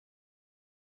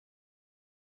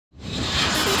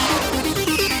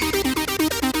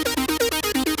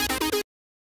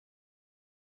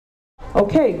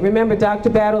Okay, remember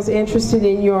Dr. Battle's interested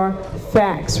in your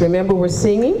facts. Remember we're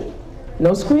singing,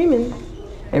 no screaming.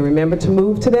 And remember to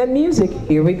move to that music.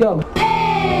 Here we go.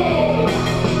 Hey!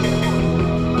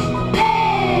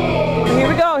 Hey!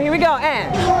 Here we go,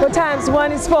 and 4 times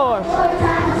 1 is 4. 4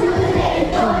 times 2 is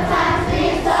 8, 4 times 3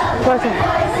 is 12, 4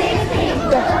 times 16.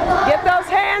 Get those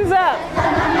hands up.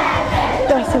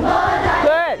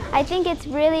 Good. I think it's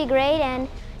really great, and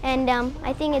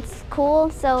I think it's cool.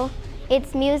 So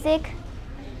it's music,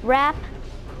 rap,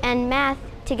 and math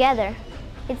together.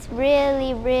 It's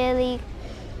really, really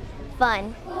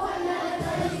fun.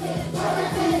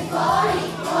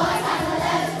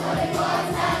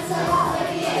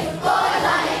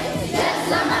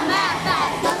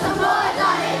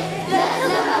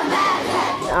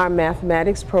 Our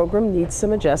mathematics program needs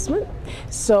some adjustment.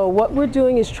 So what we're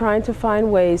doing is trying to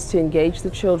find ways to engage the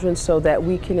children so that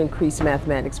we can increase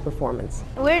mathematics performance.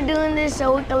 We're doing this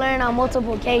so we can learn our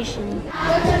multiplication. It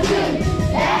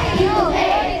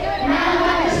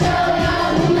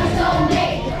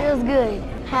feels good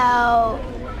how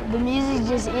the music's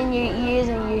just in your ears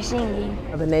and you're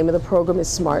singing. The name of the program is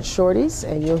Smart Shorties,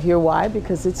 and you'll hear why,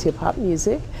 because it's hip-hop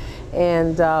music.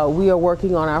 And we are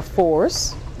working on our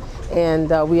 4s.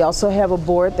 And we also have a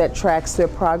board that tracks their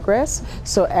progress.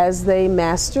 So as they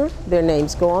master, their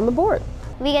names go on the board.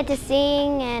 We get to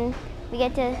sing and we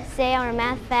get to say our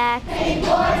math facts. 4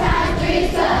 times 3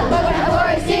 is 12, 4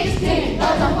 is 16.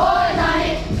 Those are 4s on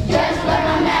it, just learn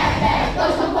my math facts.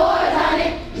 Those are 4s on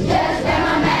it, just learn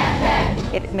my math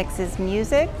facts. It mixes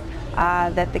music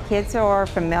that the kids are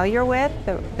familiar with,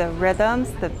 the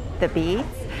rhythms, the beats,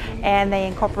 and they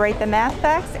incorporate the math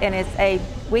facts, and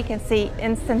we can see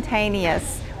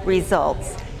instantaneous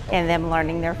results in them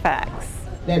learning their facts.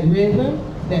 That rhythm,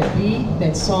 that beat,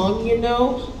 that song you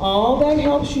know, all that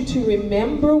helps you to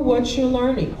remember what you're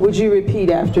learning. Would you repeat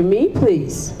after me,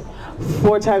 please?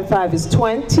 4 times 5 is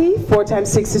 20, 4 times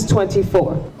 6 is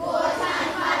 24. 4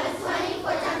 times 5 is 20,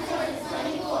 4 times 7 is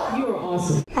 24. You are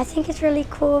awesome. I think it's really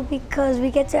cool because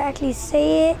we get to actually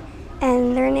say it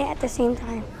and learn it at the same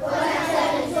time. 4 times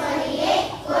 7 is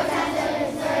 28, 4 times 7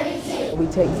 is 32. We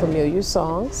take familiar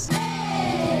songs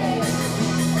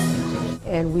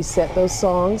and we set those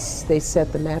songs. They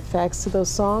set the math facts to those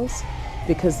songs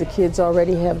because the kids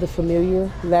already have the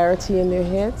familiarity in their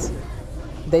heads.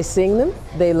 They sing them,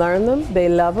 they learn them, they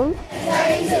love them.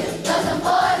 32, those are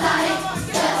 4s on it.